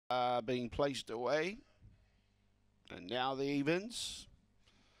being placed away. And now the evens.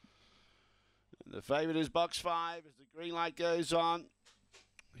 And the favourite is box 5 as the green light goes on.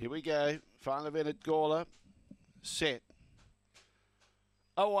 Here we go. Final event at Gawler. Set.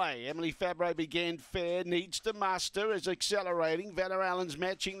 Away. Emily Fabro began fair, needs to muster, is accelerating. Vanna Allen's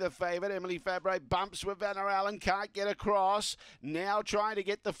matching the favourite. Emily Fabro bumps with Vanna Allen, can't get across. Now trying to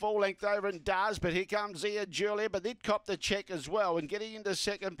get the full length over and does, but here comes Zia Julia, but they'd cop the check as well. And getting into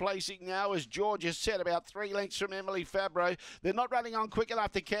second placing now is Georgia Set, about 3 lengths from Emily Fabro. They're not running on quick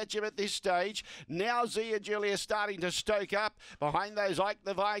enough to catch him at this stage. Now Zia Julia starting to stoke up. Behind those, Ike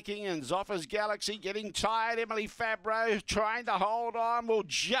the Viking and Zoffer's Galaxy getting tired. Emily Fabro trying to hold on. Will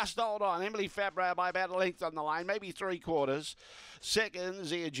just hold on. Emily Fabro by about a length on the line, maybe 3/4. Second,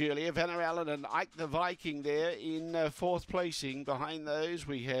 Zia Julia, Vanna Allen and Ike the Viking there in 4th placing. Behind those,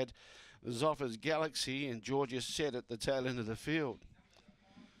 we had Zoffer's Galaxy and Georgia Set at the tail end of the field.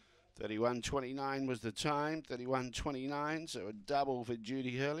 31.29 was the time, 31.29, so a double for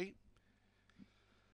Judy Hurley.